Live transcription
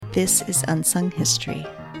This is Unsung History,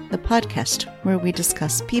 the podcast where we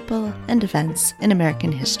discuss people and events in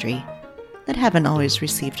American history that haven't always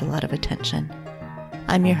received a lot of attention.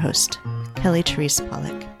 I'm your host, Kelly Therese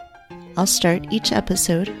Pollock. I'll start each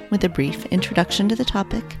episode with a brief introduction to the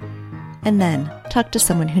topic, and then talk to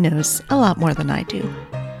someone who knows a lot more than I do.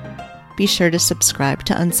 Be sure to subscribe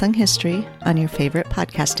to Unsung History on your favorite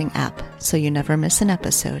podcasting app so you never miss an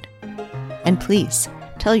episode. And please,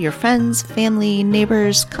 tell your friends, family,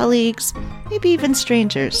 neighbors, colleagues, maybe even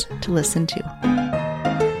strangers to listen to.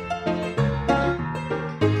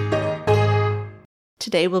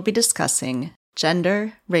 Today we'll be discussing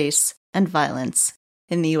gender, race, and violence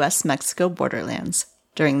in the U.S.-Mexico borderlands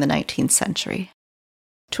during the 19th century.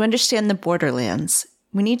 To understand the borderlands,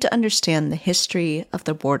 we need to understand the history of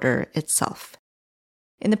the border itself.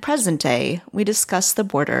 In the present day, we discuss the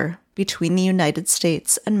border between the United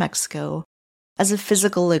States and Mexico as a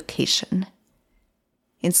physical location.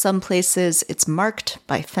 In some places, it's marked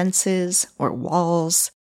by fences or walls.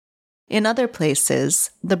 In other places,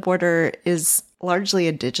 the border is largely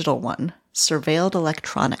a digital one, surveilled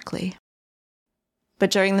electronically. But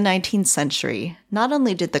during the 19th century, not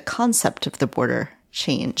only did the concept of the border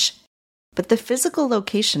change, but the physical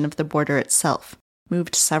location of the border itself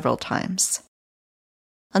moved several times.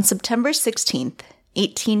 On September 16,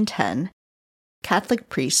 1810, Catholic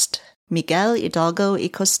priest Miguel Hidalgo y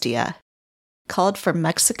Costilla called for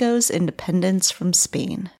Mexico's independence from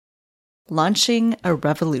Spain, launching a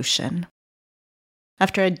revolution.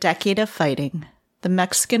 After a decade of fighting, the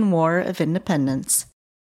Mexican War of Independence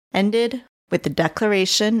ended with the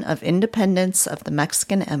Declaration of Independence of the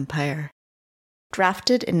Mexican Empire,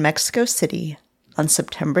 drafted in Mexico City on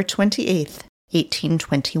September 28,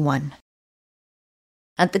 1821.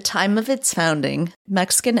 At the time of its founding,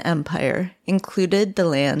 Mexican Empire included the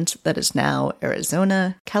land that is now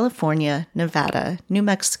Arizona, California, Nevada, New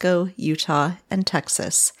Mexico, Utah, and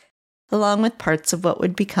Texas, along with parts of what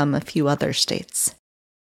would become a few other states.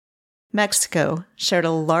 Mexico shared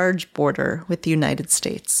a large border with the United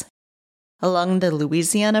States, along the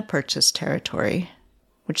Louisiana Purchase territory,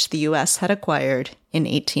 which the U.S. had acquired in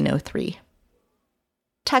 1803.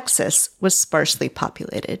 Texas was sparsely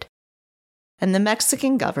populated, and the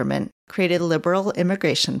Mexican government created liberal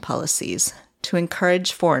immigration policies to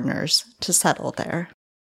encourage foreigners to settle there,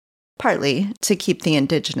 partly to keep the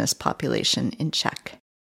indigenous population in check.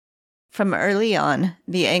 From early on,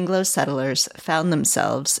 the Anglo settlers found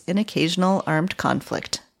themselves in occasional armed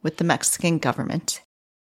conflict with the Mexican government.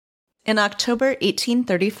 In October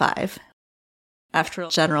 1835, after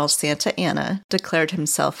General Santa Anna declared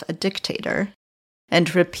himself a dictator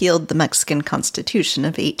and repealed the Mexican Constitution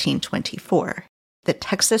of 1824, the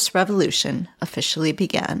Texas Revolution officially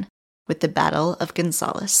began with the Battle of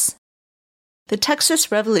Gonzales. The Texas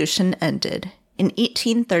Revolution ended in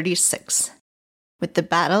 1836 with the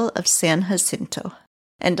Battle of San Jacinto,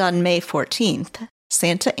 and on May 14th,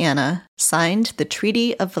 Santa Anna signed the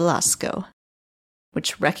Treaty of Velasco,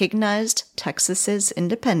 which recognized Texas's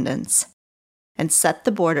independence and set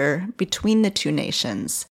the border between the two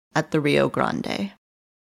nations at the Rio Grande.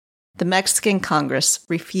 The Mexican Congress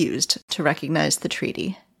refused to recognize the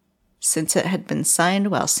treaty, since it had been signed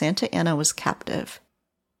while Santa Anna was captive,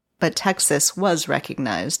 but Texas was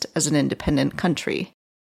recognized as an independent country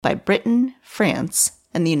by Britain, France,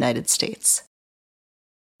 and the United States.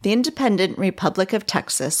 The independent Republic of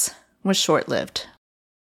Texas was short-lived.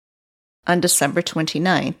 On December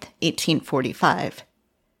 29, 1845,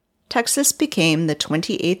 Texas became the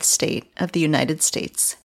 28th state of the United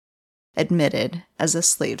States, admitted as a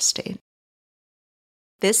slave state.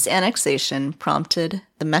 This annexation prompted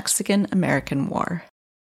the Mexican-American War.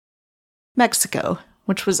 Mexico,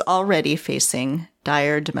 which was already facing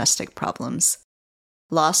dire domestic problems,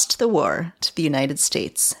 lost the war to the United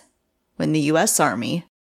States when the U.S. Army,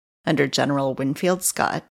 under General Winfield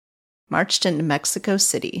Scott, marched into Mexico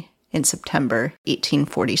City in September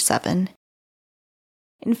 1847.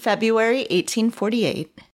 In February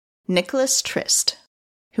 1848, Nicholas Trist,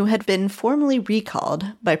 who had been formally recalled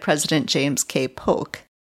by President James K. Polk,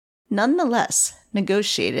 nonetheless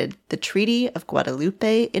negotiated the Treaty of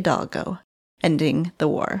Guadalupe Hidalgo, ending the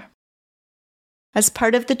war. As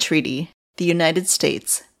part of the treaty, the United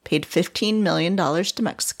States paid $15 million to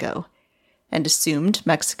Mexico and assumed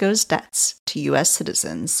Mexico's debts to U.S.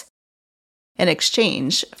 citizens in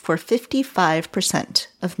exchange for 55%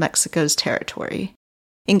 of Mexico's territory,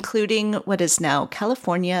 including what is now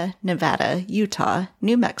California, Nevada, Utah,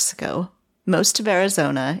 New Mexico, most of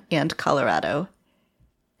Arizona and Colorado,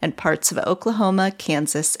 and parts of Oklahoma,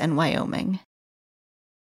 Kansas, and Wyoming.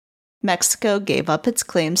 Mexico gave up its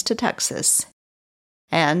claims to Texas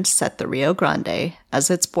and set the Rio Grande as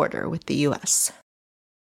its border with the U.S.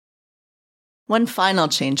 One final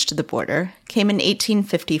change to the border came in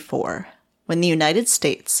 1854, when the United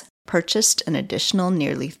States purchased an additional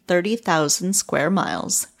nearly 30,000 square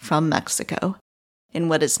miles from Mexico in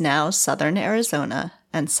what is now southern Arizona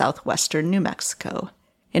and southwestern New Mexico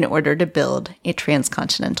in order to build a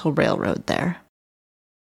transcontinental railroad there.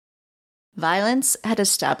 Violence had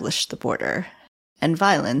established the border, and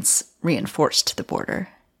violence reinforced the border.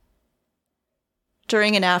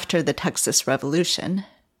 During and after the Texas Revolution,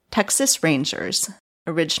 Texas Rangers,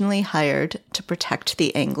 originally hired to protect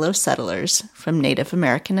the Anglo settlers from Native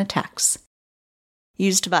American attacks,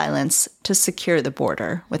 used violence to secure the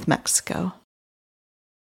border with Mexico.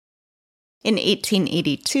 In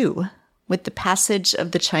 1882, with the passage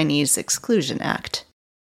of the Chinese Exclusion Act,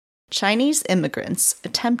 Chinese immigrants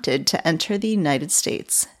attempted to enter the United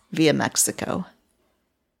States via Mexico,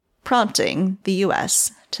 prompting the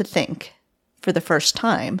U.S. to think, for the first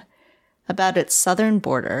time, about its southern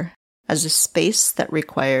border as a space that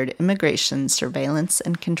required immigration surveillance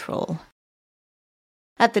and control.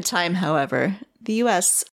 At the time, however, the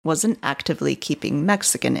U.S. wasn't actively keeping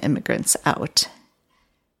Mexican immigrants out.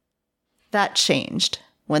 That changed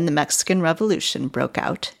when the Mexican Revolution broke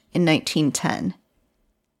out in 1910,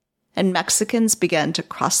 and Mexicans began to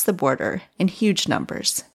cross the border in huge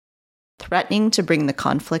numbers, threatening to bring the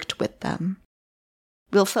conflict with them.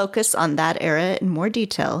 We'll focus on that era in more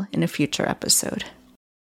detail in a future episode.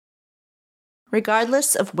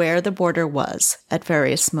 Regardless of where the border was at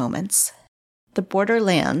various moments, the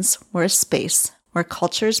borderlands were a space where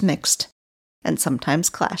cultures mixed and sometimes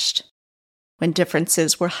clashed, when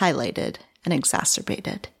differences were highlighted and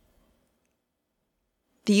exacerbated.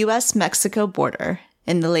 The U.S.-Mexico border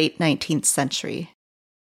in the late 19th century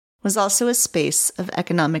was also a space of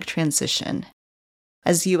economic transition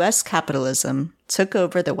as U.S. capitalism took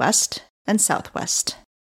over the West and Southwest.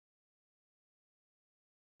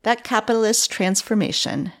 That capitalist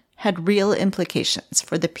transformation had real implications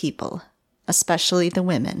for the people, especially the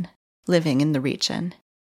women, living in the region.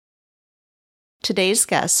 Today's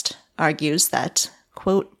guest argues that,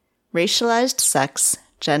 quote, racialized sex,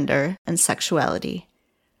 gender, and sexuality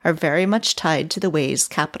are very much tied to the ways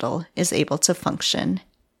capital is able to function,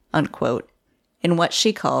 unquote, in what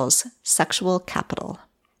she calls sexual capital.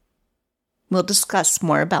 We'll discuss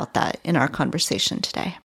more about that in our conversation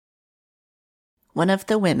today. One of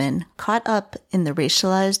the women caught up in the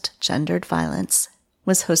racialized gendered violence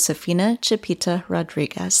was Josefina Chipita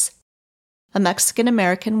Rodriguez, a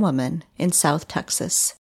Mexican-American woman in South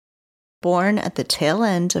Texas, born at the tail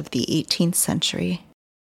end of the 18th century.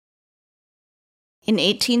 In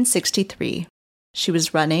 1863, she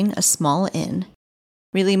was running a small inn,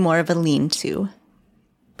 really more of a lean-to,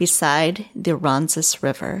 beside the Aransas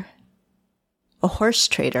River. A horse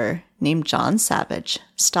trader named John Savage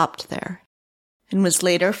stopped there and was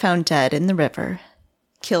later found dead in the river,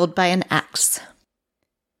 killed by an axe.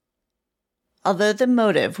 Although the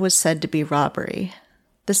motive was said to be robbery,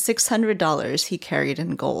 the $600 he carried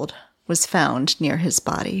in gold was found near his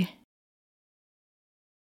body.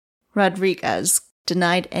 Rodriguez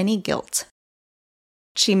denied any guilt.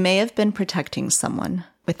 She may have been protecting someone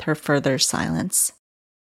with her further silence.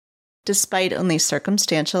 Despite only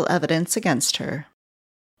circumstantial evidence against her,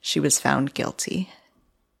 she was found guilty.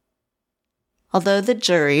 Although the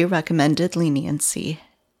jury recommended leniency,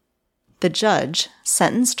 the judge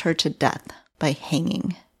sentenced her to death by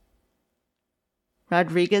hanging.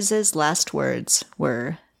 Rodriguez's last words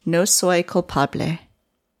were, "No soy culpable,"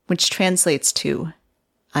 which translates to,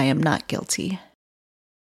 "I am not guilty."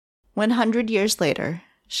 100 years later,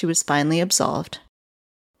 she was finally absolved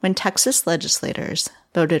when Texas legislators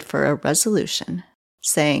voted for a resolution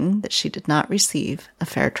saying that she did not receive a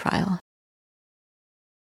fair trial.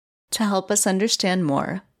 To help us understand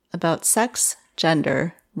more about sex,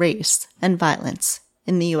 gender, race, and violence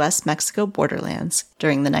in the U.S.-Mexico borderlands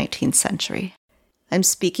during the 19th century, I'm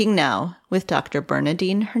speaking now with Dr.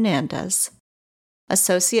 Bernardine Hernandez,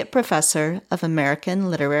 Associate Professor of American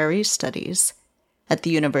Literary Studies at the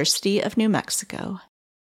University of New Mexico,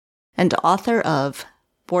 and author of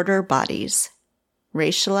Border Bodies,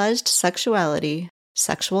 Racialized Sexuality,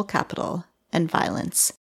 Sexual Capital, and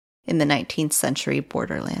Violence in the 19th Century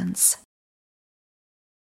Borderlands.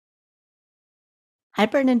 Hi,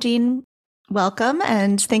 Bernardine. Welcome,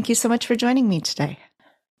 and thank you so much for joining me today.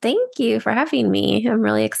 Thank you for having me. I'm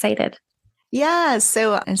really excited. Yeah,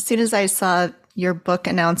 so as soon as I saw your book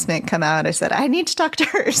announcement come out, I said, I need to talk to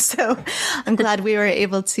her. So I'm glad we were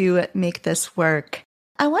able to make this work.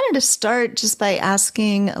 I wanted to start just by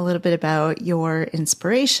asking a little bit about your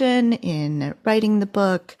inspiration in writing the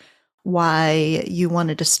book. why you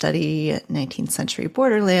wanted to study 19th century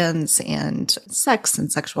borderlands and sex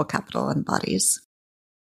and sexual capital and bodies.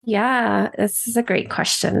 Yeah, this is a great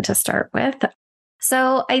question to start with.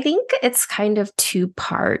 So I think it's kind of two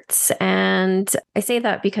parts. And I say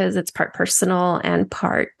that because it's part personal and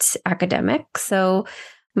part academic. So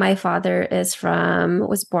my father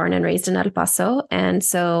was born and raised in El Paso. And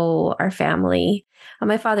so our family on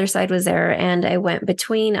my father's side was there. And I went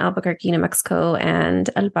between Albuquerque, New Mexico and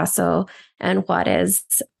El Paso and Juarez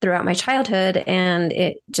throughout my childhood. And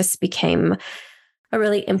it just became a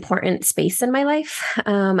really important space in my life.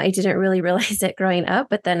 I didn't really realize it growing up,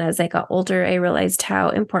 but then as I got older, I realized how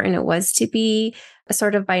important it was to be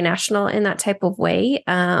sort of binational in that type of way.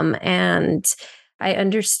 And I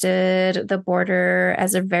understood the border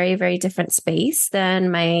as a very, very different space than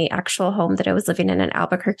my actual home that I was living in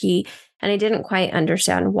Albuquerque. And I didn't quite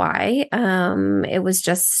understand why. It was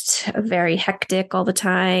just very hectic all the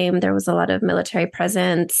time. There was a lot of military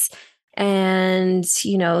presence. And,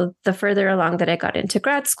 the further along that I got into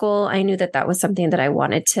grad school, I knew that that was something that I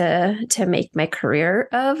wanted to make my career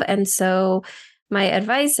of. And so my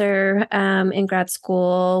advisor in grad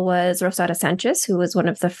school was Rosada Sanchez, who was one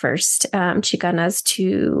of the first Chicanas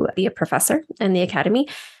to be a professor in the academy.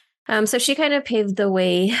 So she kind of paved the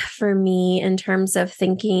way for me in terms of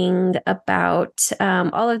thinking about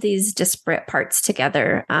all of these disparate parts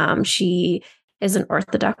together. She is an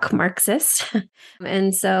orthodox Marxist.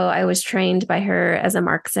 And so I was trained by her as a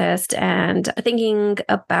Marxist and thinking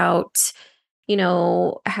about,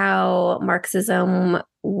 how Marxism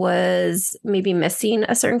was maybe missing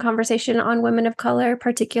a certain conversation on women of color,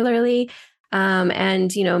 particularly.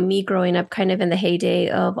 And, me growing up kind of in the heyday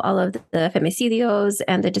of all of the femicidios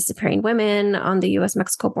and the disappearing women on the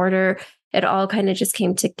US-Mexico border, it all kind of just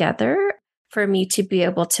came together for me to be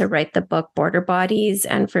able to write the book Border Bodies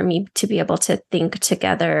and for me to be able to think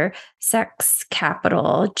together sex,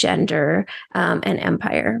 capital, gender, and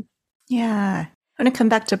empire. Yeah. I'm going to come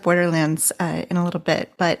back to Borderlands in a little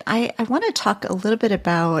bit, but I want to talk a little bit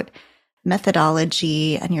about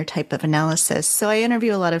methodology and your type of analysis. So I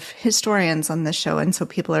interview a lot of historians on this show, and so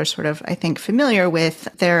people are sort of, I think, familiar with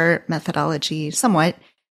their methodology somewhat.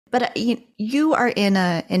 But you are in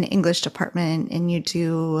an English department and you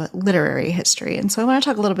do literary history. And so I want to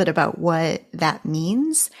talk a little bit about what that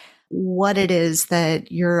means, what it is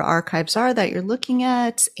that your archives are that you're looking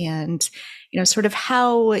at, and sort of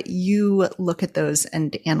how you look at those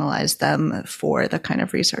and analyze them for the kind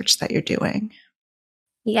of research that you're doing.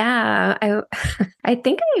 Yeah, I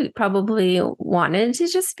think I probably wanted to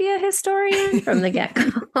just be a historian from the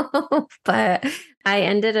get-go, but I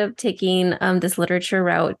ended up taking this literature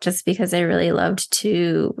route just because I really loved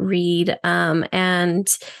to read. And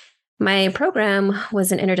my program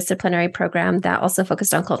was an interdisciplinary program that also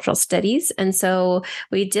focused on cultural studies. And so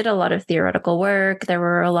we did a lot of theoretical work. There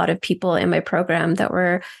were a lot of people in my program that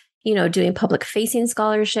were doing public facing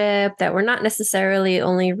scholarship, that were not necessarily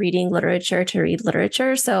only reading literature to read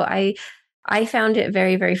literature. So I found it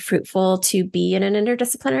very, very fruitful to be in an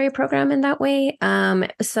interdisciplinary program in that way.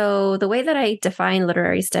 So the way that I define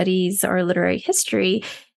literary studies or literary history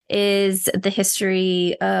is the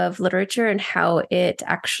history of literature and how it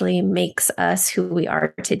actually makes us who we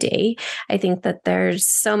are today. I think that there's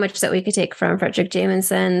so much that we could take from Frederick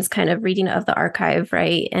Jameson's kind of reading of the archive,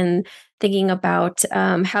 right? And thinking about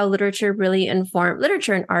how literature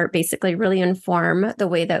and art basically really inform the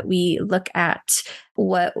way that we look at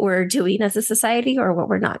what we're doing as a society or what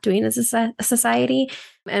we're not doing as a society.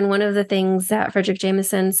 And one of the things that Frederick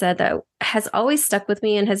Jameson said that has always stuck with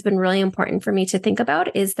me and has been really important for me to think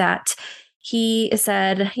about is that he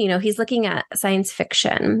said, he's looking at science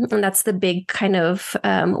fiction, and that's the big kind of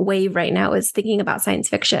wave right now is thinking about science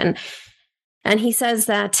fiction. And he says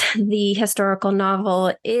that the historical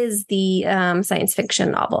novel is the science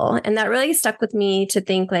fiction novel. And that really stuck with me to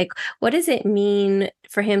think, like, what does it mean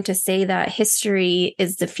for him to say that history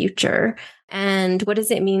is the future? And what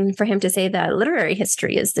does it mean for him to say that literary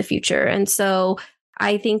history is the future? And so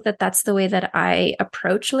I think that that's the way that I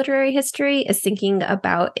approach literary history, is thinking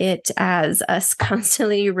about it as us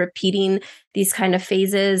constantly repeating these kind of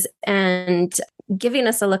phases and giving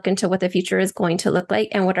us a look into what the future is going to look like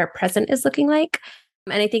and what our present is looking like.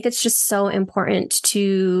 And I think it's just so important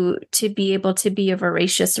to be able to be a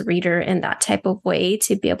voracious reader in that type of way,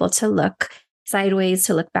 to be able to look sideways,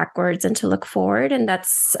 to look backwards, and to look forward. And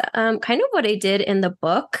that's kind of what I did in the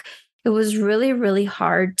book. It was really, really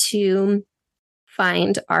hard to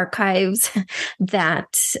find archives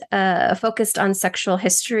that focused on sexual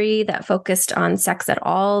history, that focused on sex at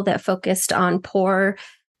all, that focused on poor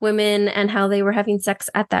women and how they were having sex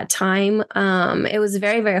at that time. It was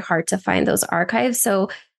very, very hard to find those archives. So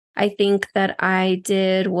I think that I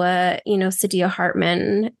did what, Sadia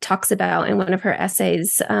Hartman talks about in one of her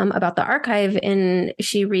essays about the archive. And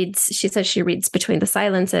she says she reads between the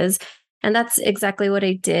silences. And that's exactly what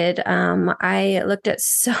I did. I looked at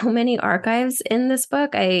so many archives in this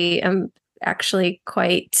book. I am actually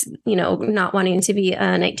quite, not wanting to be a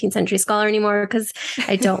 19th century scholar anymore because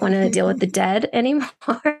I don't want to deal with the dead anymore.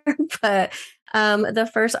 But the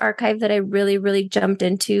first archive that I really, really jumped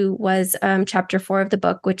into was chapter 4 of the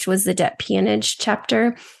book, which was the debt peonage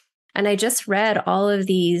chapter. And I just read all of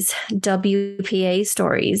these WPA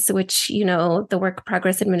stories, which, the Work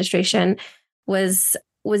Progress Administration was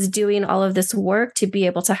doing all of this work to be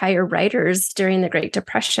able to hire writers during the Great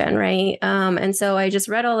Depression, right? And so I just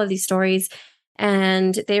read all of these stories,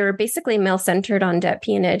 and they were basically male-centered on debt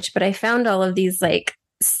peonage, but I found all of these like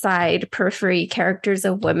side periphery characters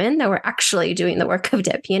of women that were actually doing the work of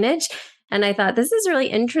debt peonage. And I thought, this is really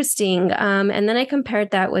interesting. And then I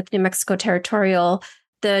compared that with New Mexico Territorial,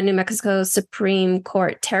 the New Mexico Supreme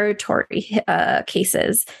Court territory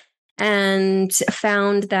cases, and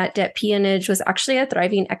found that debt peonage was actually a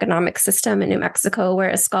thriving economic system in New Mexico,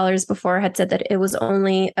 whereas scholars before had said that it was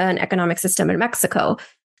only an economic system in Mexico.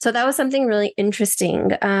 So that was something really interesting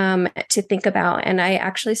to think about. And I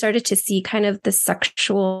actually started to see kind of the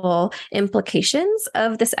sexual implications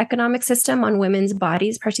of this economic system on women's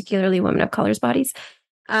bodies, particularly women of color's bodies.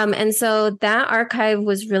 And so that archive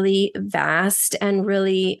was really vast and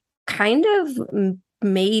really kind of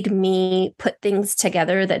made me put things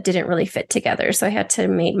together that didn't really fit together. So I had to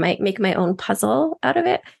make my own puzzle out of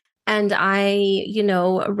it. And I,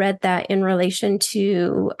 read that in relation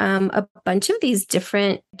to a bunch of these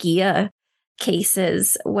different GIA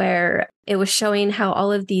cases where it was showing how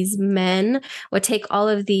all of these men would take all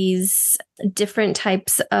of these different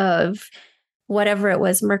types of whatever it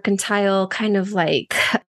was, mercantile kind of like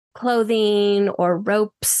clothing or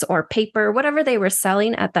ropes or paper, whatever they were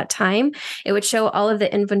selling at that time. It would show all of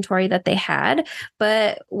the inventory that they had.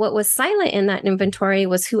 But what was silent in that inventory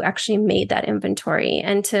was who actually made that inventory.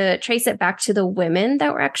 And to trace it back to the women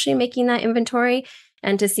that were actually making that inventory,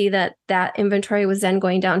 and to see that that inventory was then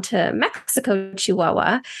going down to Mexico,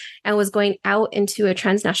 Chihuahua, and was going out into a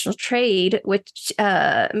transnational trade, which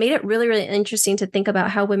made it really, really interesting to think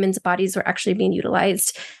about how women's bodies were actually being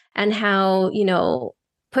utilized, and how,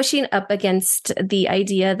 pushing up against the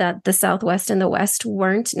idea that the Southwest and the West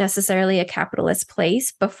weren't necessarily a capitalist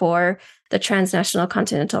place before the Transnational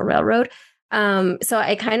Continental Railroad. So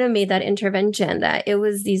I kind of made that intervention that it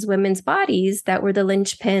was these women's bodies that were the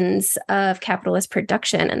linchpins of capitalist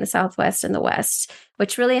production in the Southwest and the West,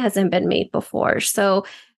 which really hasn't been made before. So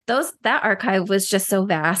that archive was just so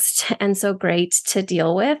vast and so great to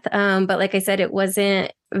deal with. But like I said, it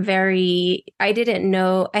wasn't I didn't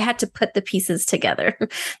know, I had to put the pieces together.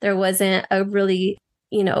 There wasn't a really,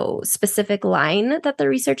 specific line that the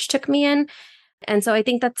research took me in. And so I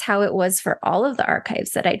think that's how it was for all of the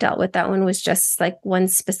archives that I dealt with. That one was just like one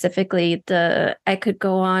specifically. I could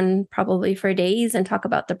go on probably for days and talk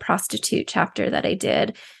about the prostitute chapter that I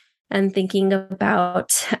did, and thinking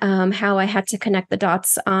about how I had to connect the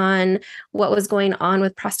dots on what was going on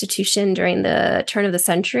with prostitution during the turn of the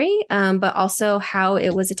century, but also how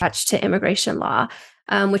it was attached to immigration law,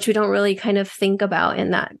 which we don't really kind of think about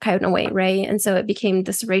in that kind of way, right? And so it became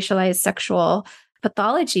this racialized sexual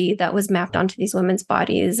pathology that was mapped onto these women's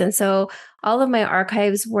bodies. And so all of my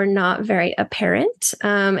archives were not very apparent,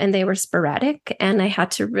 and they were sporadic, and I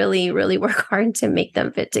had to really, really work hard to make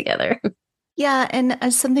them fit together. Yeah, and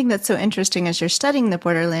something that's so interesting as you're studying the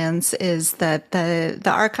borderlands is that the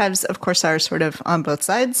archives, of course, are sort of on both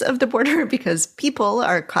sides of the border because people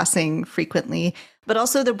are crossing frequently, but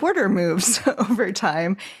also the border moves over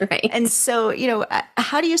time. Right. And so,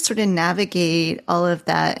 how do you sort of navigate all of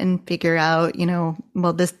that and figure out,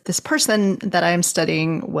 well, this person that I'm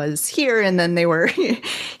studying was here, and then they were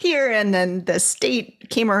here, and then the state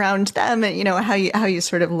came around them, and, how you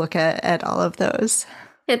sort of look at all of those.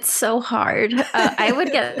 It's so hard. I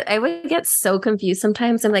would get so confused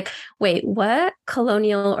sometimes. I'm like, wait, what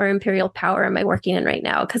colonial or imperial power am I working in right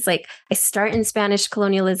now? Because I start in Spanish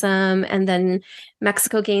colonialism, and then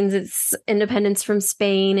Mexico gains its independence from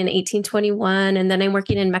Spain in 1821. And then I'm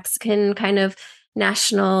working in Mexican kind of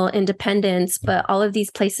national independence. But all of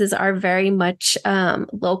these places are very much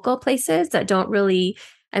local places that don't really,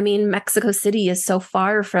 Mexico City is so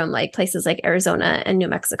far from places like Arizona and New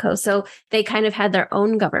Mexico. So they kind of had their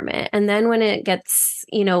own government. And then when it gets,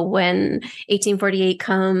 when 1848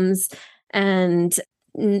 comes and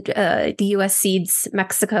the U.S. cedes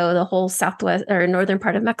Mexico, the whole southwest or northern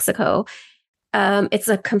part of Mexico, it's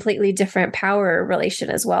a completely different power relation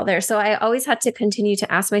as well there. So I always had to continue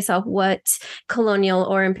to ask myself, what colonial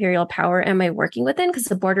or imperial power am I working within? Because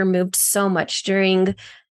the border moved so much during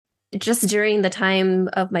the time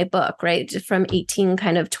of my book, right? From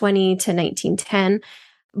 1820 to 1910.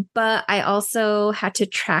 But I also had to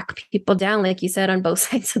track people down, like you said, on both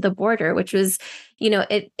sides of the border, which was,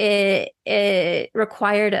 it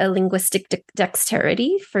required a linguistic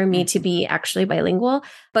dexterity for me to be actually bilingual.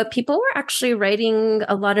 But people were actually writing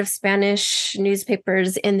a lot of Spanish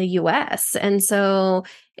newspapers in the US. And so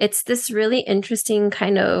it's this really interesting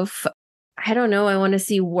kind of, I don't know, I want to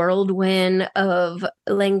see whirlwind of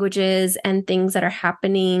languages and things that are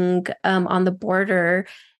happening on the border.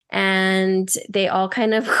 And they all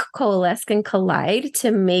kind of coalesce and collide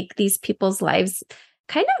to make these people's lives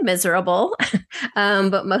kind of miserable.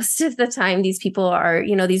 But most of the time, these people are,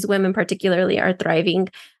 these women particularly are thriving.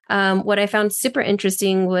 What I found super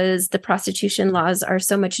interesting was the prostitution laws are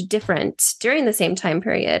so much different during the same time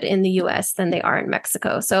period in the US than they are in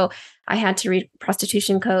Mexico. So I had to read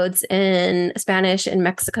prostitution codes in Spanish in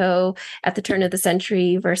Mexico at the turn of the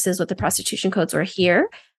century versus what the prostitution codes were here.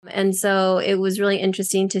 And so it was really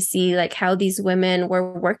interesting to see like how these women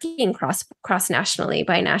were working cross nationally,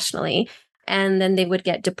 binationally, and then they would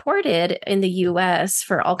get deported in the US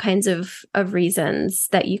for all kinds of reasons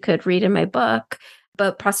that you could read in my book.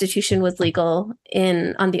 But prostitution was legal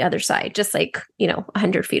on the other side, just like,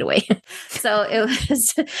 100 feet away. So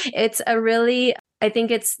it's a really, I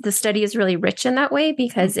think the study is really rich in that way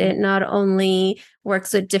because it not only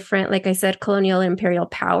works with different, like I said, colonial and imperial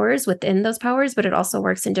powers within those powers, but it also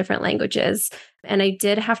works in different languages. And I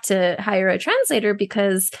did have to hire a translator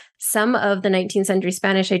because some of the 19th century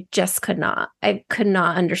Spanish, I could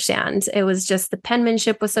not understand. It was just the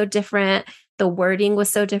penmanship was so different. The wording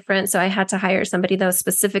was so different. So I had to hire somebody that was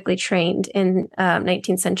specifically trained in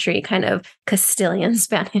 19th century kind of Castilian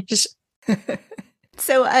Spanish.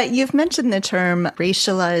 So you've mentioned the term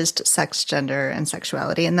racialized sex, gender, and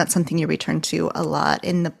sexuality, and that's something you return to a lot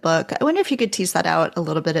in the book. I wonder if you could tease that out a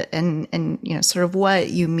little bit and sort of what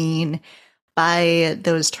you mean by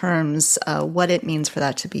those terms, what it means for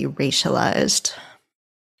that to be racialized.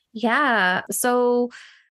 Yeah. So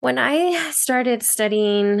when I started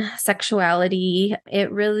studying sexuality,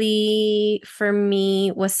 it really, for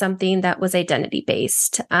me, was something that was identity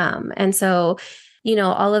based. And so,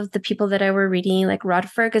 all of the people that I were reading, like Rod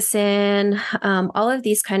Ferguson, all of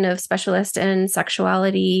these kind of specialists in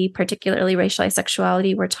sexuality, particularly racialized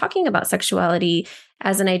sexuality, were talking about sexuality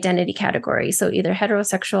as an identity category. So either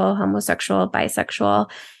heterosexual, homosexual, bisexual.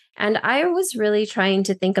 And I was really trying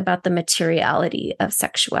to think about the materiality of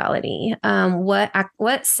sexuality,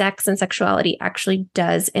 what sex and sexuality actually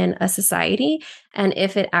does in a society, and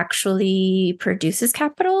if it actually produces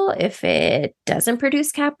capital, if it doesn't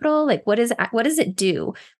produce capital, like what does it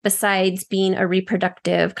do besides being a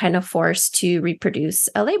reproductive kind of force to reproduce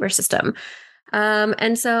a labor system?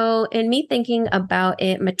 And so in me thinking about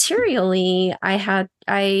it materially,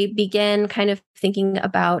 I began kind of thinking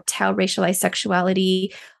about how racialized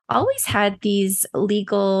sexuality always had these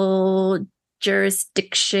legal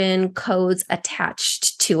jurisdiction codes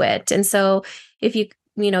attached to it. And so if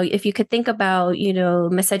you could think about,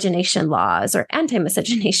 miscegenation laws or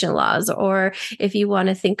anti-miscegenation laws, or if you want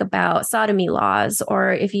to think about sodomy laws,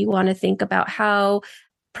 or if you want to think about how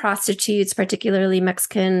prostitutes, particularly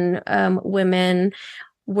Mexican women,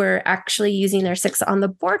 were actually using their sex on the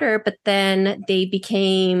border, but then they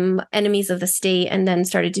became enemies of the state and then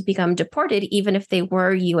started to become deported. Even if they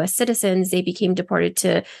were US citizens, they became deported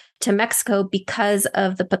to Mexico because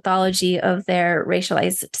of the pathology of their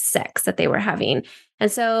racialized sex that they were having.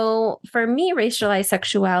 And so for me, racialized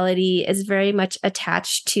sexuality is very much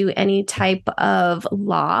attached to any type of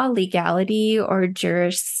law, legality, or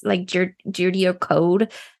jurio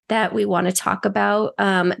code that we want to talk about,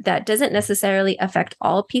 that doesn't necessarily affect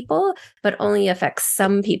all people, but only affects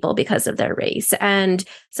some people because of their race. And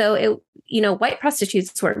so white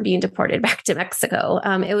prostitutes weren't being deported back to Mexico.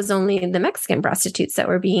 It was only the Mexican prostitutes that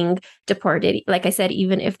were being deported, like I said,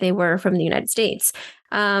 even if they were from the United States.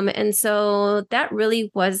 And so that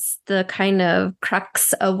really was the kind of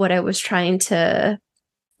crux of what I was trying to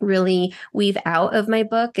really weave out of my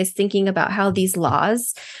book, is thinking about how these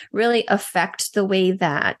laws really affect the way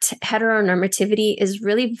that heteronormativity is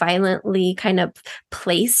really violently kind of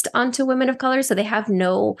placed onto women of color. So they have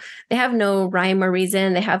no rhyme or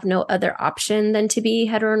reason. They have no other option than to be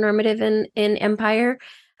heteronormative in empire.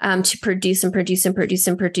 to produce and produce and produce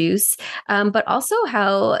and produce, but also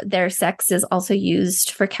how their sex is also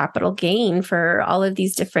used for capital gain, for all of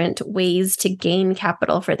these different ways to gain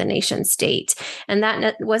capital for the nation state. And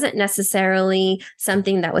that wasn't necessarily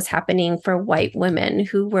something that was happening for white women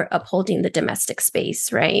who were upholding the domestic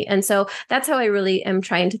space, right? And so that's how I really am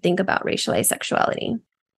trying to think about racialized sexuality.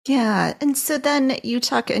 Yeah. And so then you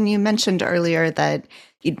mentioned earlier that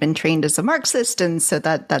you'd been trained as a Marxist, and so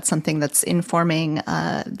that's something that's informing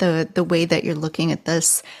the way that you're looking at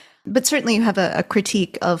this. But certainly you have a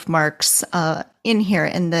critique of Marx in here,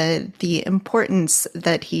 and the importance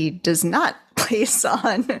that he does not place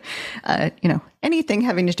on anything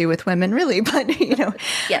having to do with women, really, but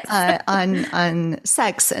yes. on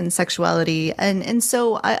sex and sexuality. And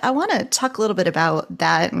so I want to talk a little bit about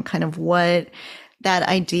that and kind of what that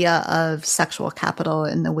idea of sexual capital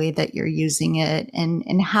and the way that you're using it,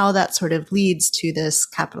 and how that sort of leads to this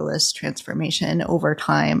capitalist transformation over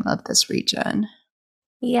time of this region.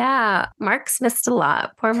 Yeah, Marx missed a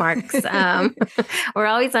lot. Poor Marx. We're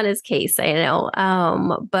always on his case, I know.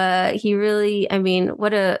 But he really,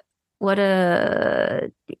 what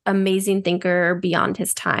a amazing thinker beyond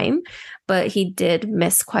his time. But he did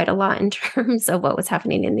miss quite a lot in terms of what was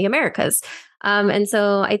happening in the Americas. And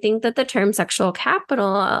so I think that the term sexual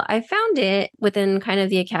capital, I found it within kind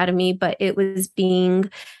of the academy, but it was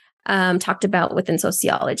being talked about within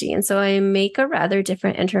sociology. And so I make a rather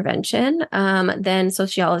different intervention than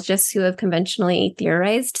sociologists who have conventionally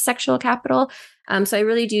theorized sexual capital. So I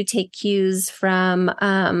really do take cues from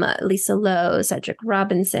Lisa Lowe, Cedric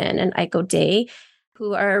Robinson, and Ike O'Day,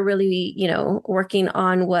 who are really, working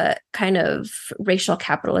on what kind of racial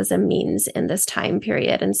capitalism means in this time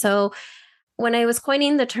period. And so when I was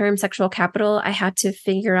coining the term sexual capital, I had to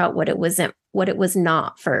figure out what it was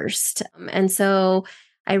not first. And so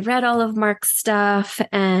I read all of Mark's stuff,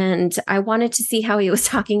 and I wanted to see how he was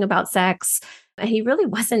talking about sex. He really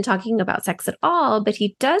wasn't talking about sex at all, but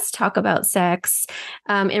he does talk about sex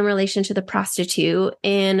in relation to the prostitute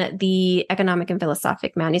in the Economic and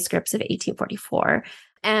Philosophic Manuscripts of 1844.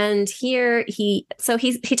 And here he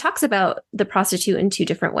talks about the prostitute in two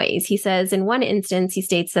different ways. He says in one instance, he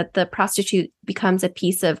states that the prostitute becomes a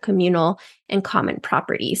piece of communal and common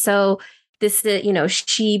property. So this,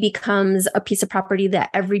 she becomes a piece of property that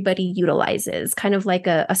everybody utilizes, kind of like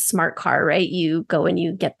a smart car, right? You go and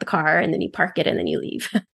you get the car and then you park it and then you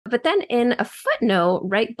leave. But then in a footnote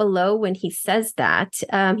right below when he says that,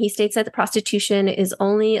 he states that the prostitution is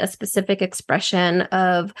only a specific expression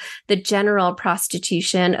of the general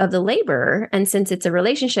prostitution of the laborer. And since it's a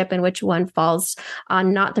relationship in which one falls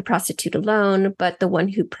on not the prostitute alone, but the one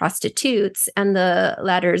who prostitutes, and the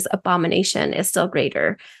latter's abomination is still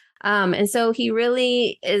greater. And so he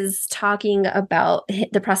really is talking about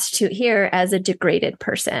the prostitute here as a degraded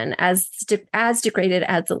person, as degraded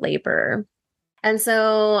as a laborer. And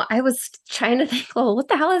so I was trying to think, well, what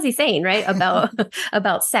the hell is he saying, right?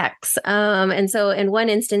 About sex. And so in one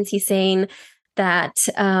instance, he's saying that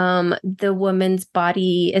the woman's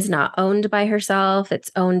body is not owned by herself.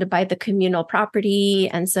 It's owned by the communal property.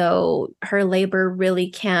 And so her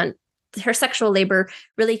sexual labor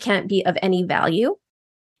really can't be of any value.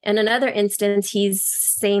 In another instance, he's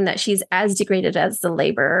saying that she's as degraded as the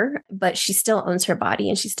laborer, but she still owns her body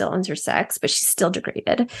and she still owns her sex, but she's still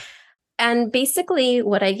degraded. And basically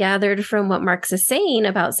what I gathered from what Marx is saying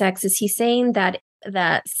about sex is he's saying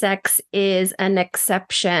that sex is an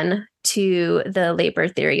exception to the labor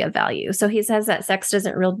theory of value. So he says that sex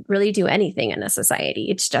doesn't really do anything in a society.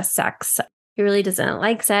 It's just sex. He really doesn't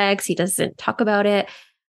like sex. He doesn't talk about it.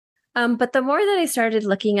 But the more that I started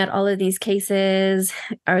looking at all of these cases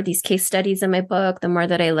or these case studies in my book, the more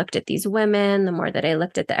that I looked at these women, the more that I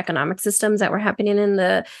looked at the economic systems that were happening in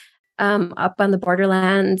the up on the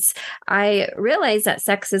borderlands, I realized that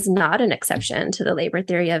sex is not an exception to the labor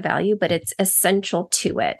theory of value, but it's essential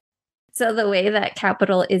to it. So the way that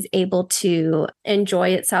capital is able to enjoy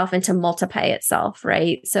itself and to multiply itself,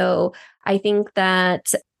 right? So I think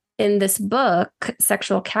that in this book,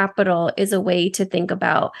 Sexual Capital is a way to think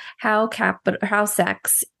about how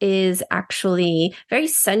sex is actually very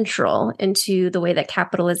central into the way that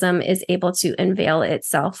capitalism is able to unveil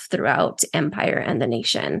itself throughout empire and the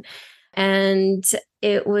nation. And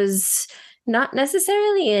it was not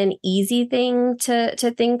necessarily an easy thing to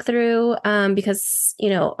think through because,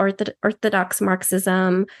 orthodox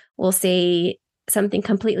Marxism will say something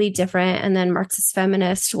completely different. And then Marxist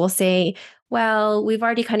feminists will say, well, we've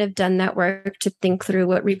already kind of done that work to think through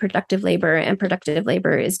what reproductive labor and productive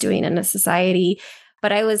labor is doing in a society.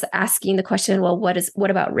 But I was asking the question, well, what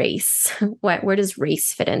about race? Where does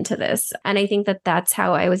race fit into this? And I think that that's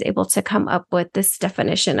how I was able to come up with this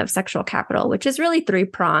definition of sexual capital, which is really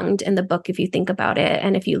three-pronged in the book if you think about it.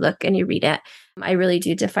 And if you look and you read it, I really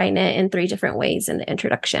do define it in three different ways in the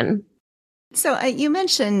introduction. So you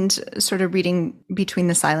mentioned sort of reading between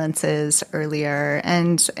the silences earlier,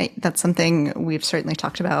 and that's something we've certainly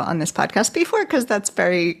talked about on this podcast before, because that's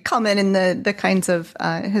very common in the kinds of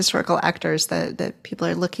historical actors that people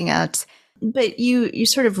are looking at. But you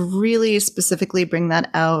sort of really specifically bring that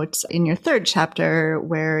out in your third chapter,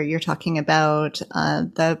 where you're talking about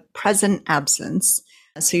the present absence.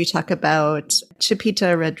 So you talk about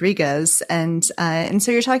Chipita Rodriguez, and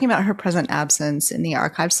so you're talking about her present absence in the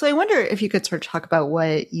archives. So I wonder if you could sort of talk about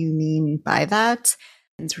what you mean by that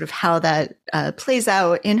and sort of how that plays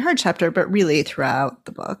out in her chapter, but really throughout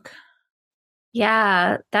the book.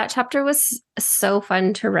 Yeah, that chapter was so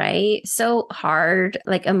fun to write, so hard,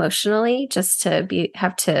 like emotionally, just to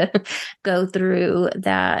have to go through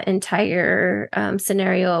that entire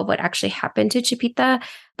scenario of what actually happened to Chipita.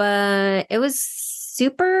 But it was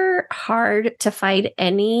super hard to find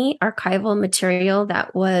any archival material that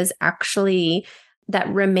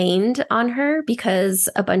remained on her, because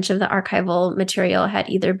a bunch of the archival material had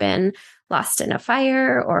either been lost in a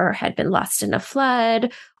fire or had been lost in a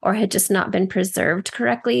flood or had just not been preserved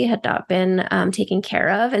correctly, had not been taken care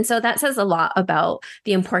of. And so that says a lot about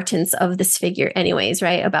the importance of this figure anyways,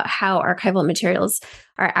 right? About how archival materials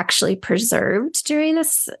are actually preserved during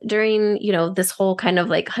this whole kind of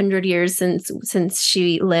like 100 years since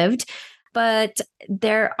she lived. But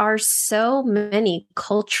there are so many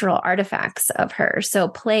cultural artifacts of her. So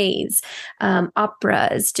plays,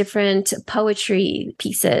 operas, different poetry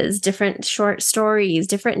pieces, different short stories,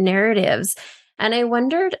 different narratives. And I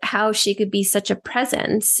wondered how she could be such a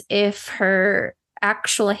presence if her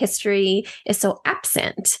actual history is so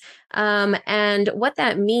absent. And what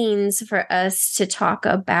that means for us to talk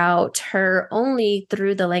about her only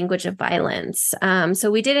through the language of violence. So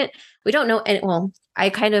we don't know, I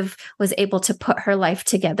kind of was able to put her life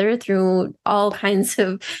together through all kinds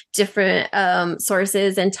of different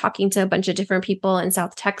sources and talking to a bunch of different people in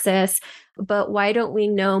South Texas. But why don't we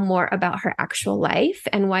know more about her actual life?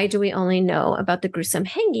 And why do we only know about the gruesome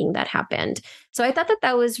hanging that happened? So I thought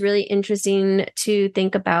that was really interesting to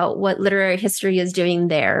think about what literary history is doing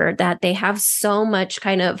there, that they have so much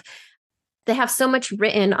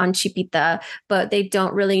written on Chipita, but they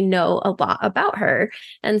don't really know a lot about her.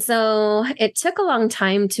 And so it took a long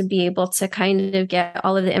time to be able to kind of get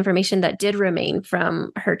all of the information that did remain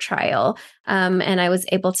from her trial. And I was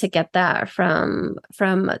able to get that from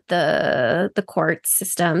the court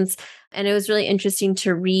systems. And it was really interesting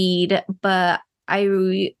to read, but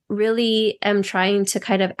I really am trying to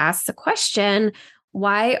kind of ask the question,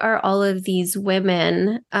 why are all of these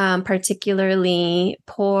women, particularly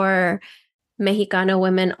poor Mexicana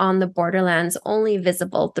women on the borderlands, only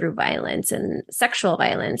visible through violence and sexual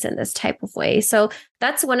violence in this type of way? So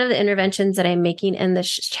that's one of the interventions that I'm making in this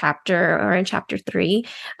chapter, or in chapter 3.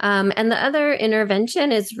 And the other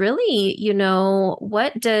intervention is really,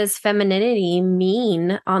 what does femininity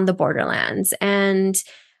mean on the borderlands? And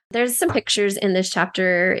there's some pictures in this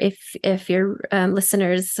chapter if your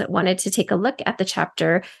listeners wanted to take a look at the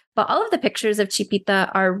chapter. But all of the pictures of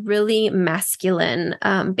Chipita are really masculine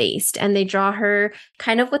based, and they draw her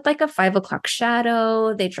kind of with like a 5 o'clock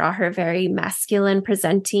shadow. They draw her very masculine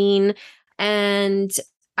presenting. And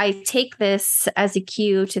I take this as a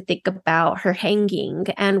cue to think about her hanging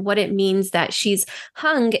and what it means that she's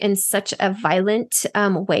hung in such a violent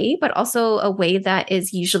way, but also a way that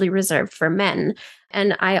is usually reserved for men.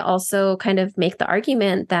 And I also kind of make the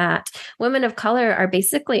argument that women of color are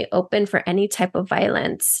basically open for any type of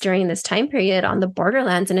violence during this time period on the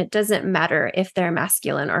borderlands. And it doesn't matter if they're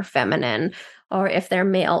masculine or feminine, or if they're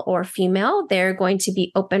male or female, they're going to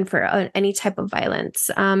be open for any type of violence.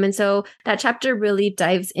 And so that chapter really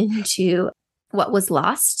dives into what was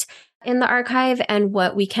lost in the archive and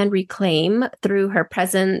what we can reclaim through her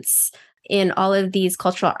presence in all of these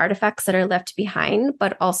cultural artifacts that are left behind,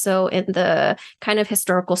 but also in the kind of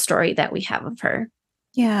historical story that we have of her.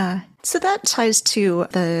 Yeah. So that ties to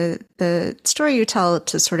the story you tell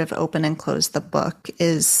to sort of open and close the book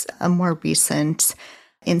is a more recent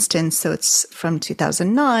instance. So it's from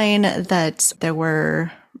 2009 that there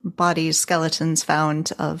were skeletons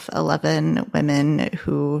found of 11 women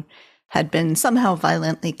who had been somehow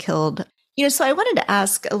violently killed. So I wanted to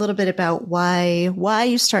ask a little bit about why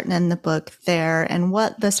you start and end the book there, and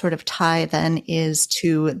what the sort of tie then is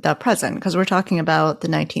to the present, because we're talking about the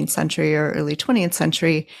 19th century or early 20th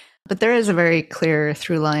century, but there is a very clear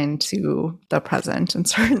through line to the present, and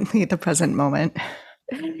certainly the present moment.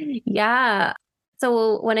 Yeah.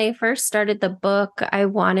 So when I first started the book, I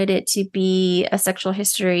wanted it to be a sexual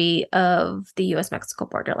history of the US Mexico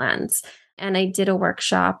borderlands. And I did a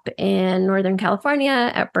workshop in Northern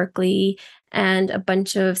California at Berkeley, and a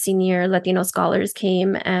bunch of senior Latino scholars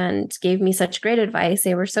came and gave me such great advice.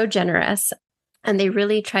 They were so generous, and they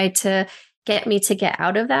really tried to get me to get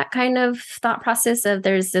out of that kind of thought process of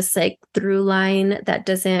there's this like through line that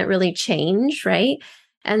doesn't really change, right?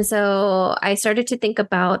 And so I started to think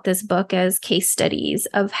about this book as case studies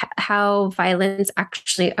of how violence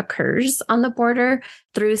actually occurs on the border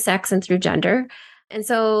through sex and through gender. And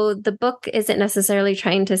so the book isn't necessarily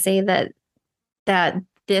trying to say that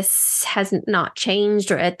this has not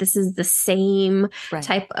changed, or this is the same Right.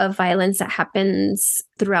 type of violence that happens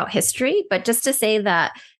throughout history, but just to say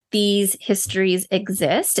that these histories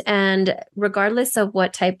exist. And regardless of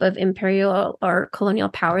what type of imperial or colonial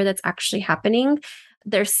power that's actually happening,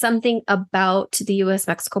 there's something about the US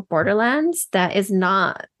Mexico borderlands that is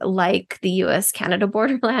not like the US Canada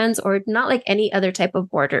borderlands, or not like any other type of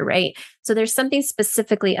border, right? So there's something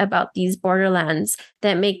specifically about these borderlands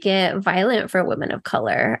that make it violent for women of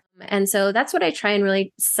color. And so that's what I try and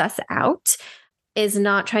really suss out, is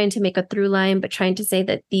not trying to make a through line, but trying to say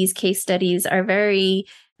that these case studies are very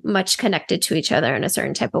much connected to each other in a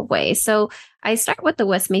certain type of way. So I start with the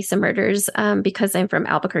West Mesa murders because I'm from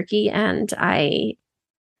Albuquerque and I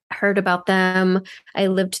heard about them. I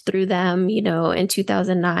lived through them, in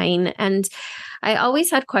 2009. And I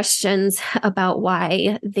always had questions about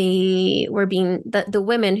why they were the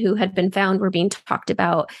women who had been found were being talked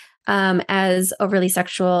about as overly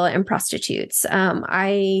sexual and prostitutes.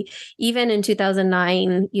 I, even in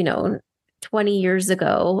 2009, 20 years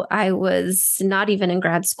ago, I was not even in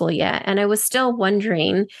grad school yet. And I was still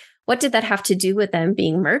wondering, what did that have to do with them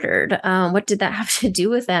being murdered? What did that have to do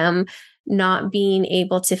with them not being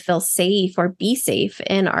able to feel safe or be safe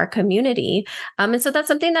in our community? And so that's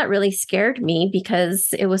something that really scared me because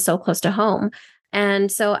it was so close to home.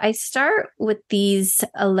 And so I start with these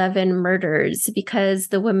 11 murders because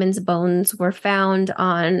the women's bones were found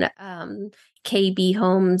on KB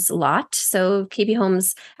Homes' lot. So KB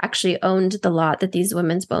Homes actually owned the lot that these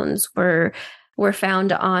women's bones were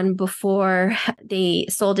found on before they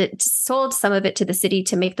sold some of it to the city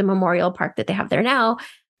to make the memorial park that they have there now.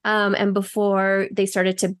 And before they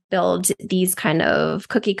started to build these kind of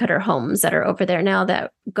cookie cutter homes that are over there now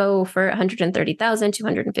that go for 130,000,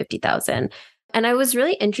 250,000. And I was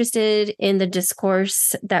really interested in the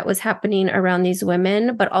discourse that was happening around these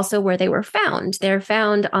women, but also where they were found. They're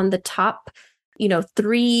found on the top,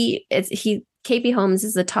 KB Homes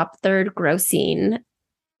is the top third grossing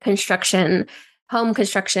home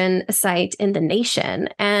construction site in the nation.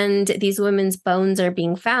 And these women's bones are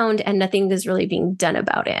being found and nothing is really being done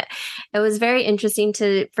about it. It was very interesting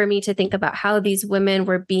for me to think about how these women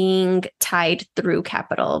were being tied through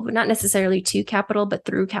capital, not necessarily to capital, but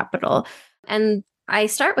through capital. And I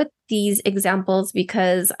start with these examples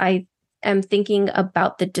because I am thinking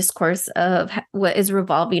about the discourse of what is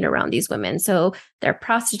revolving around these women. So they're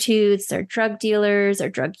prostitutes, they're drug dealers, they're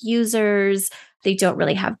drug users. They don't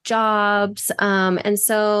really have jobs. And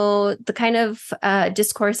so the kind of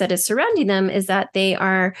discourse that is surrounding them is that they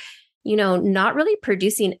are, not really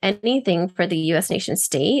producing anything for the US nation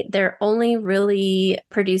state. They're only really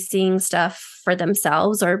producing stuff for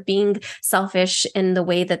themselves or being selfish in the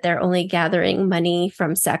way that they're only gathering money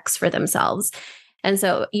from sex for themselves. And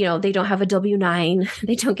so, they don't have a W-9.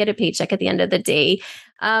 They don't get a paycheck at the end of the day.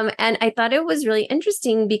 And I thought it was really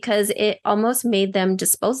interesting because it almost made them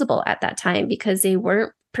disposable at that time because they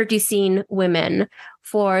weren't producing women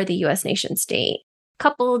for the US nation state.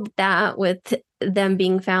 Coupled that with them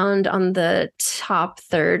being found on the top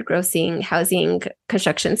third grossing housing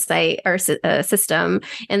construction site or system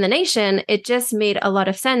in the nation, it just made a lot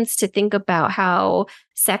of sense to think about how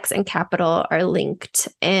sex and capital are linked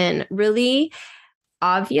in really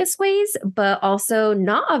obvious ways, but also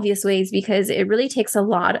not obvious ways, because it really takes a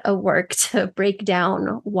lot of work to break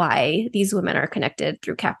down why these women are connected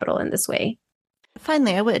through capital in this way.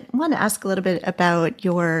 Finally, I would want to ask a little bit about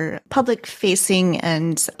your public-facing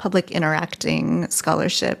and public interacting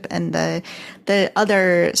scholarship and the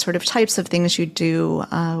other sort of types of things you do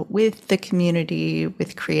with the community,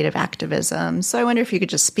 with creative activism. So I wonder if you could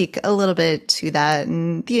just speak a little bit to that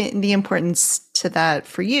and the importance to that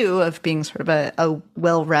for you of being sort of a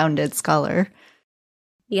well-rounded scholar.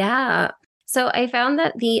 Yeah. So I found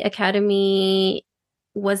that the Academy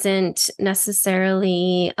wasn't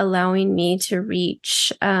necessarily allowing me to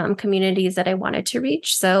reach communities that I wanted to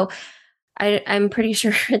reach. So I'm pretty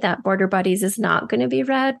sure that Border Bodies is not going to be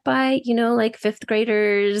read by, like fifth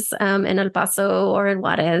graders in El Paso or in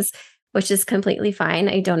Juarez. which is completely fine.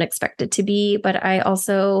 I don't expect it to be, but I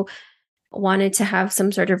also wanted to have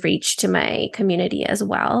some sort of reach to my community as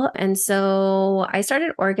well. And so I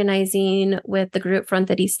started organizing with the group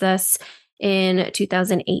Fronteristas in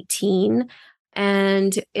 2018.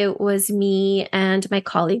 And it was me and my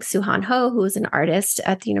colleague Suhan Ho, who is an artist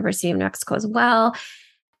at the University of New Mexico as well.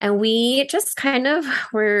 And we just kind of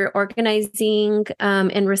were organizing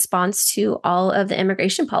in response to all of the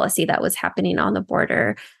immigration policy that was happening on the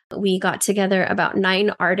border. We got together about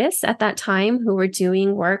 9 artists at that time who were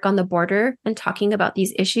doing work on the border and talking about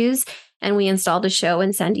these issues. And we installed a show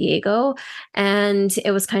in San Diego. And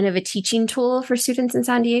it was kind of a teaching tool for students in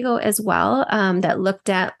San Diego as well, that looked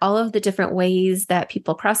at all of the different ways that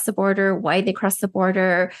people cross the border, why they cross the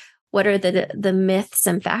border, what are the myths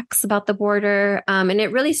and facts about the border. And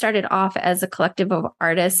it really started off as a collective of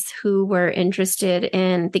artists who were interested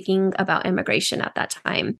in thinking about immigration at that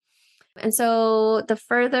time. And so the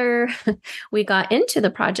further we got into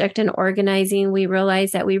the project and organizing, we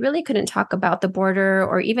realized that we really couldn't talk about the border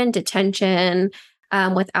or even detention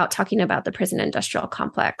without talking about the prison industrial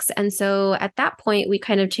complex. And so at that point, we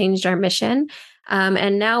kind of changed our mission.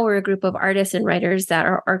 And now we're a group of artists and writers that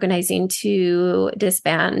are organizing to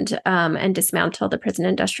disband and dismantle the prison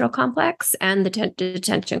industrial complex and the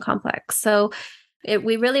detention complex. So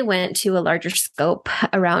we really went to a larger scope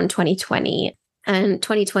around 2020. And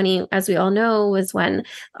 2020, as we all know, was when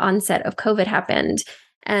onset of COVID happened.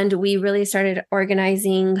 And we really started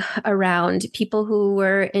organizing around people who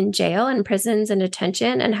were in jail and prisons and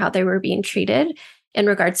detention and how they were being treated in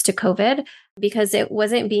regards to COVID, because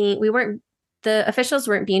the officials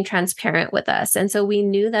weren't being transparent with us. And so we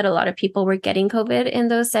knew that a lot of people were getting COVID in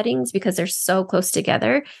those settings because they're so close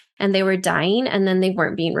together and they were dying and then they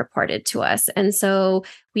weren't being reported to us. And so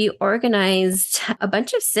we organized a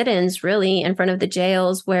bunch of sit-ins really in front of the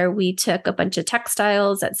jails where we took a bunch of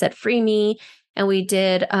textiles that said "Free Me," and we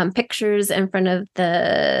did pictures in front of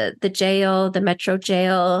the jail, the Metro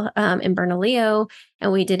jail in Bernalillo.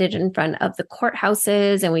 And we did it in front of the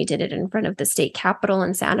courthouses, and we did it in front of the state capitol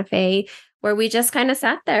in Santa Fe, where we just kind of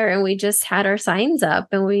sat there and we just had our signs up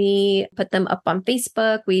and we put them up on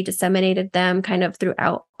Facebook. We disseminated them kind of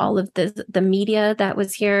throughout all of the media that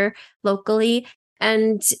was here locally.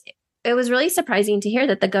 And it was really surprising to hear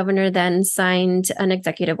that the governor then signed an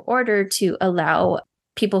executive order to allow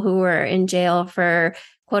people who were in jail for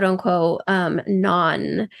quote unquote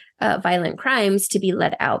non-violent crimes to be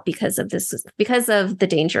let out because of the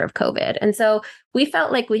danger of COVID. And so we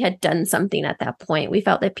felt like we had done something at that point. We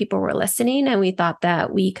felt that people were listening, and we thought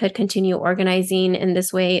that we could continue organizing in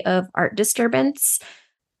this way of art disturbance.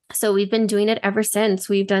 So we've been doing it ever since.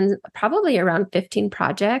 We've done probably around 15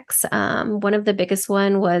 projects. One of the biggest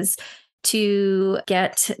one was to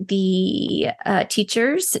get the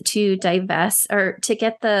teachers to divest, or to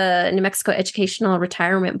get the New Mexico Educational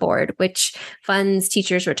Retirement Board, which funds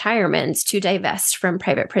teachers' retirements, to divest from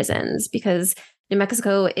private prisons, because New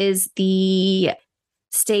Mexico is the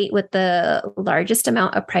state with the largest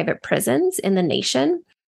amount of private prisons in the nation.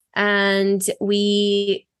 And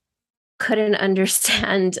we couldn't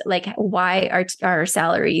understand why our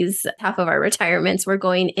salaries, half of our retirements, were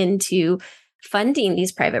going into funding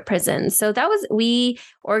these private prisons. So we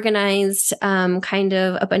organized kind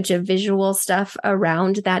of a bunch of visual stuff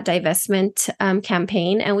around that divestment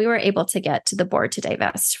campaign. And we were able to get to the board to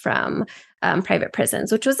divest from private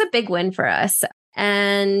prisons, which was a big win for us.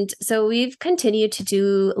 And so we've continued to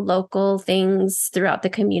do local things throughout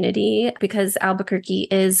the community, because Albuquerque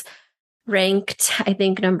is ranked, I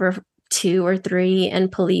think, number 2 or 3 in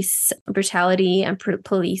police brutality and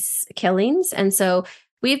police killings. And so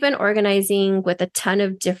we've been organizing with a ton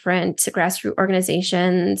of different grassroots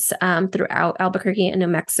organizations throughout Albuquerque and New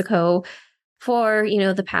Mexico for,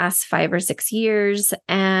 the past 5 or 6 years.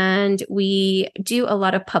 And we do a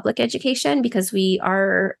lot of public education because we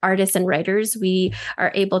are artists and writers. We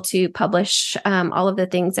are able to publish all of the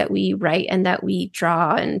things that we write and that we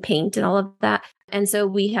draw and paint and all of that. And so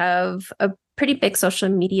we have a pretty big social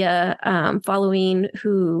media following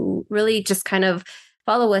who really just kind of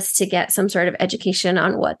follow us to get some sort of education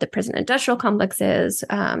on what the prison industrial complex is,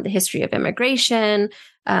 the history of immigration,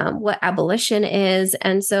 what abolition is.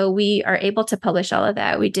 And so we are able to publish all of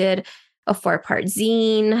that. We did a 4-part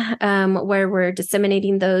zine where we're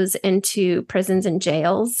disseminating those into prisons and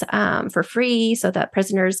jails for free so that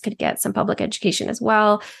prisoners could get some public education as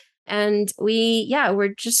well. And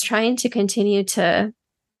we're just trying to continue to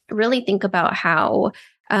really think about how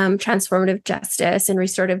transformative justice and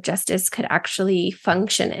restorative justice could actually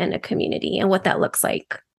function in a community and what that looks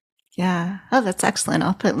like. Yeah. Oh, that's excellent.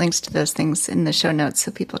 I'll put links to those things in the show notes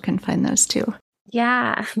so people can find those too.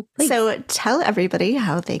 Yeah. Please. So tell everybody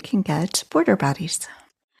how they can get Border Bodies.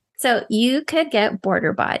 So you could get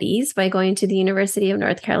Border Bodies by going to the University of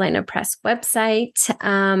North Carolina Press website,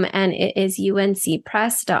 and it is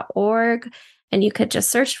uncpress.org. And you could just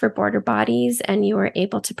search for Border Bodies and you are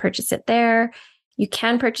able to purchase it there. You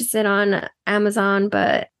can purchase it on Amazon,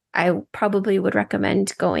 but I probably would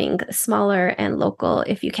recommend going smaller and local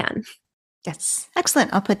if you can. Yes.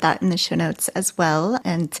 Excellent. I'll put that in the show notes as well.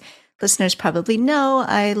 And listeners probably know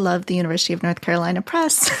I love the University of North Carolina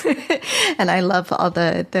Press, and I love all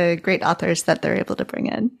the great authors that they're able to bring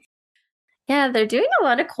in. Yeah, they're doing a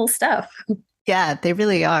lot of cool stuff. Yeah, they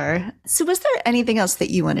really are. So was there anything else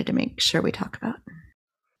that you wanted to make sure we talk about?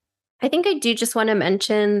 I think I do just want to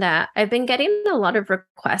mention that I've been getting a lot of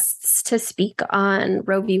requests to speak on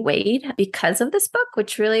Roe v. Wade because of this book,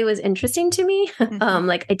 which really was interesting to me. Mm-hmm.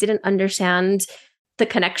 I didn't understand the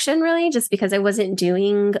connection really, just because I wasn't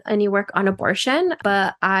doing any work on abortion.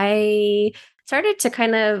 But I started to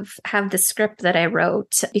kind of have the script that I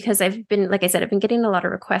wrote because I've been, like I said, I've been getting a lot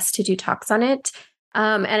of requests to do talks on it.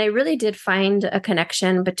 And I really did find a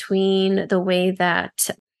connection between the way that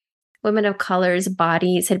women of color's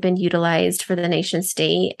bodies had been utilized for the nation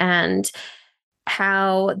state and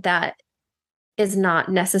how that is not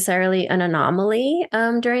necessarily an anomaly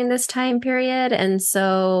during this time period. And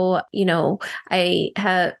so, I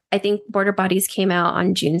think Border Bodies came out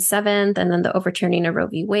on June 7th, and then the overturning of Roe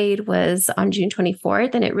v. Wade was on June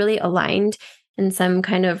 24th. And it really aligned in some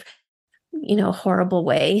kind of, horrible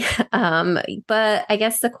way. But I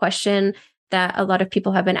guess the question that a lot of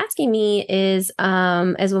people have been asking me is,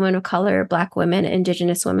 as women of color, Black women,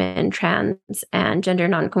 Indigenous women, trans, and gender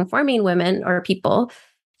nonconforming women or people,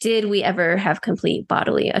 did we ever have complete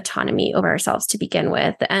bodily autonomy over ourselves to begin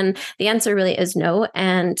with? And the answer really is no.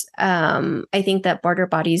 And I think that Border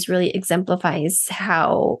Bodies really exemplifies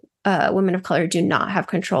how women of color do not have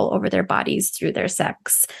control over their bodies through their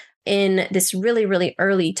sex in this really, really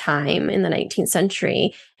early time in the 19th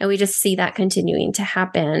century. And we just see that continuing to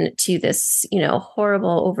happen to this,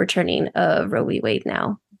 horrible overturning of Roe v. Wade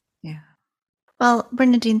now. Yeah. Well,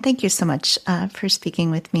 Bernadine, thank you so much for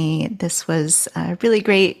speaking with me. This was a really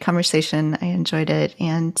great conversation. I enjoyed it.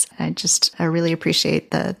 And I really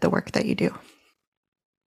appreciate the work that you do.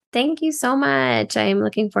 Thank you so much. I'm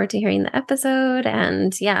looking forward to hearing the episode.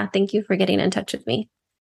 And yeah, thank you for getting in touch with me.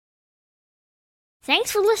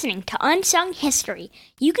 Thanks for listening to Unsung History.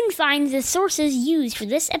 You can find the sources used for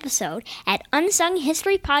this episode at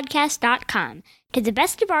unsunghistorypodcast.com. To the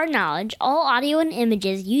best of our knowledge, all audio and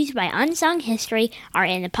images used by Unsung History are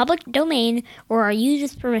in the public domain or are used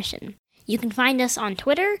with permission. You can find us on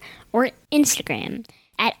Twitter or Instagram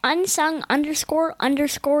at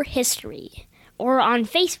unsung__history or on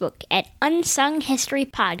Facebook at Unsung History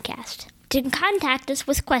Podcast. To contact us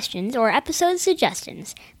with questions or episode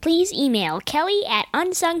suggestions, please email Kelly at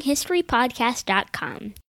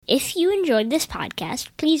unsunghistorypodcast.com. If you enjoyed this podcast,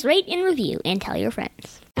 please rate and review and tell your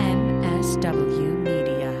friends. MSW